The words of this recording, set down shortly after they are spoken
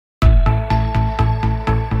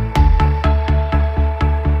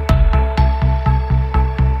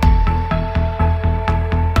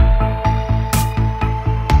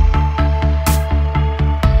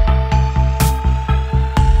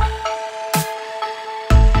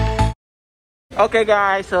Okay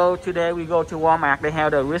guys, so today we go to Walmart. They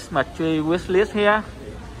have the Christmas tree wish list here.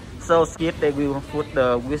 So skip, they will put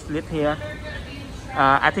the wish list here.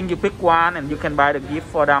 I think you pick one and you can buy the gift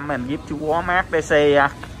for them and give to Walmart. They say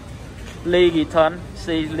Lee return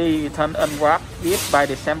unwrapped gift by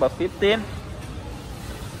December 15.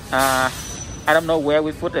 I don't know where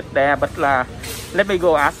we put it there, but let me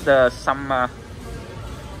go ask some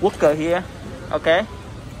worker here. Okay.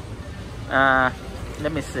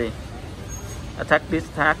 Let me see. Attach this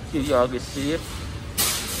tag to your receipt.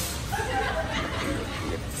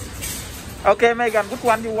 Okay, Megan, which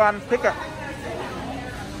one you want? Pick up.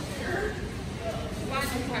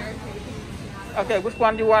 Okay, which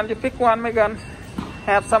one you want? You pick one, Megan.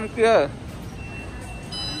 Have some girl.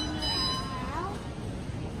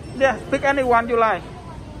 Yeah, pick any one you like.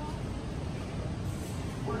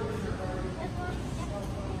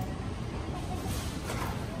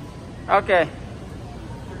 Okay.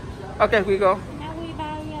 Okay, we go. Now we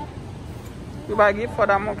buy it. You buy gift for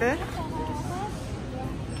them, okay?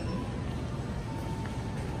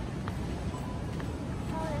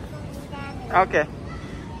 Okay.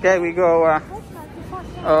 Okay, we go.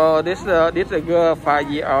 This a girl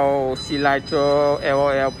 5-year-old. She like to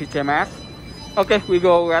LOL pajamas. Okay, we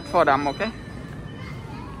go get for them, okay?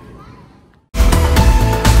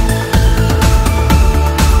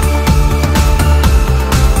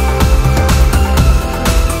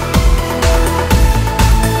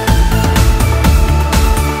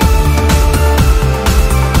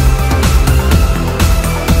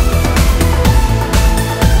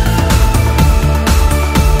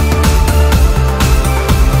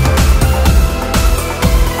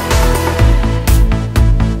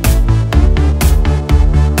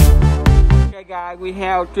 We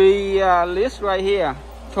have three lists right here: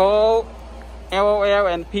 Troll, LOL,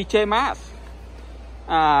 and PJ Masks.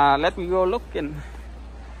 Let me go looking.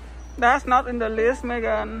 That's not in the list,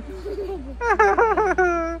 Megan.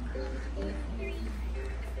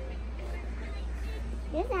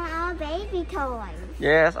 These are all baby toys.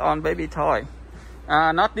 Yes, on baby toy.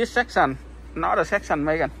 Not this section. Not a section,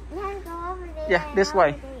 Megan. We have to go over there. Yeah, this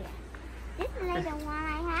way. This is like the one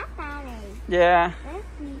I have, Daddy. Yeah. This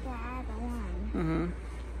is the other one. Mm-hmm.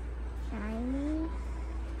 Shiny.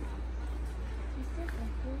 This is a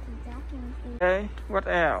goofy document. Okay, what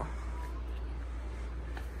else?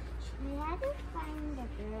 We have to find the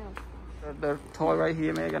girl. The toy right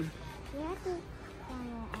here, Megan. We have to find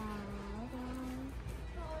the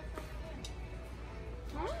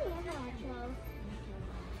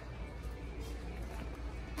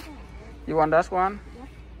You want that one? Yep.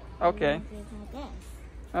 Okay.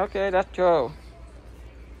 Like Okay, that's Joe.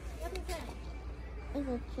 what is it? Is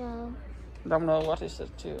it Joe? Don't know what is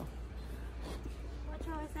it too. What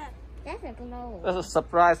Joe is that? That's a glow. That's a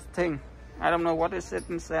surprise thing. I don't know what is it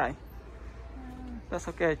inside. That's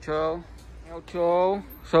okay, Joe. Joe.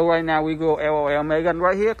 So right now we go LOL. Megan,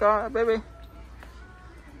 right here, baby.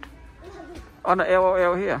 On the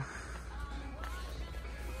LOL here.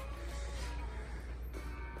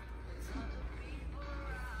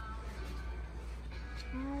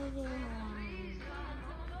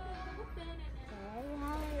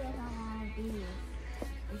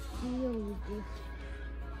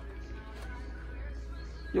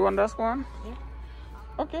 You want this one? Yeah.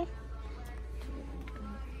 Okay.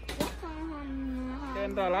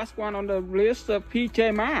 And the last one on the list, the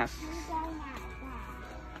PJ Masks.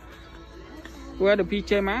 Where the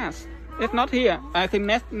PJ Masks? It's not here. I think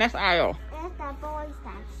next aisle. It's the boys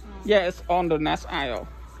section. Yeah, it's on the next aisle.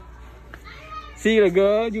 See the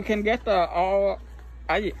girl, you can get the owl.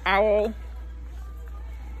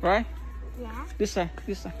 Right? Yeah. This side.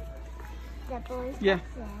 The boys Yeah.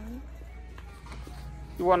 section.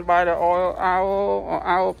 You want to buy the owl or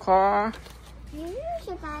owl car? Maybe you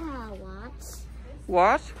should buy her a watch.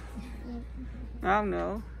 What? I don't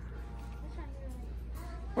know.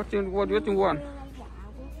 What you want?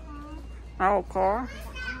 Owl car?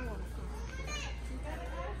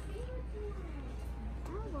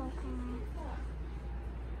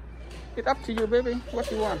 It's up to you, baby.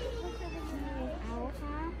 What you want?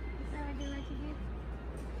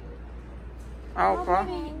 Owl car?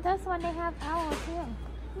 This one they have owls too.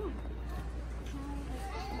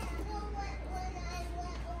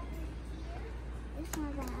 This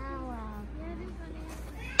one's an owl.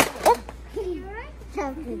 Oh.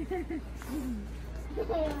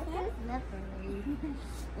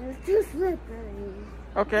 It's too slippery.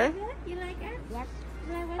 Okay. You like it? Yep.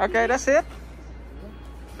 Okay, that's it.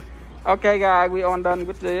 Okay, guys, we are done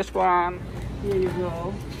with this one. Here you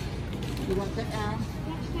go. You want that out?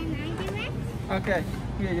 Can I do it? Okay,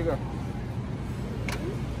 here you go.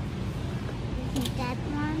 Take that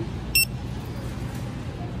one.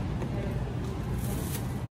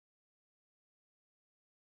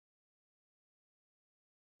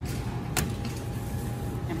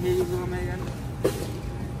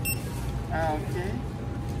 Okay.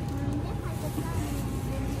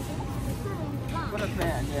 What is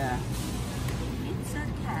that? Yeah.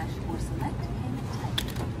 Insert cash or select payment type.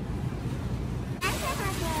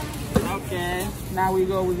 Okay. Now we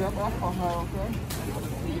go off for her. Okay.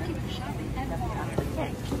 Thank you for shopping at Walmart.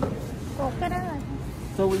 Cột cái đó rồi.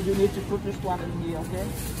 So you need to put this one in here, okay?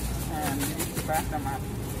 And you need to back them up.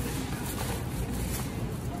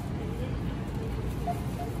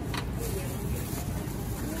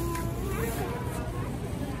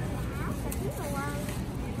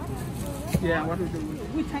 Yeah, what do we do?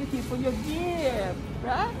 We thank you for your gift,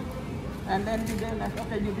 right? And then you then,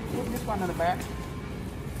 okay, you put this one on the back.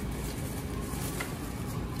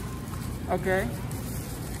 Okay.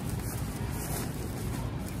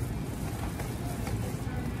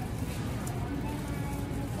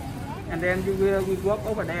 And then we walk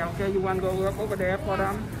over there, okay? You want to go walk over there for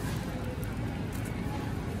them?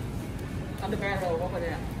 On the barrel over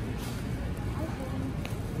there.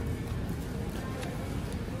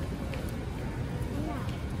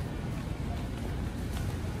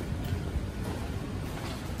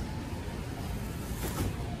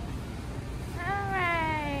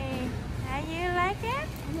 Alright. Are you like it?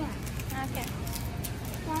 Yeah. Okay.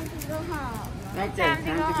 Okay, Time to go home.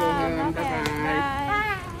 Okay. Bye-bye.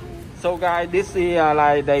 Bye. So guys, this is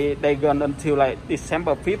like they gone until like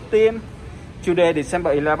December 15. Today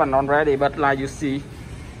December 11 already, but like you see,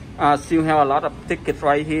 still have a lot of tickets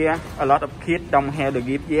right here. A lot of kids don't have the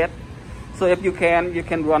gift yet. So if you can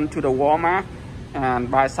run to the Walmart and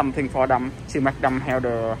buy something for them to make them have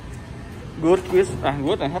the good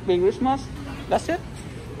and happy Christmas. That's it.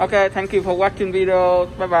 Okay, thank you for watching video.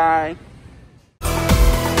 Bye bye.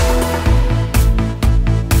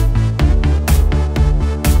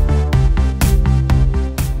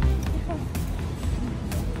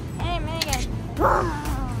 Hey, Megan.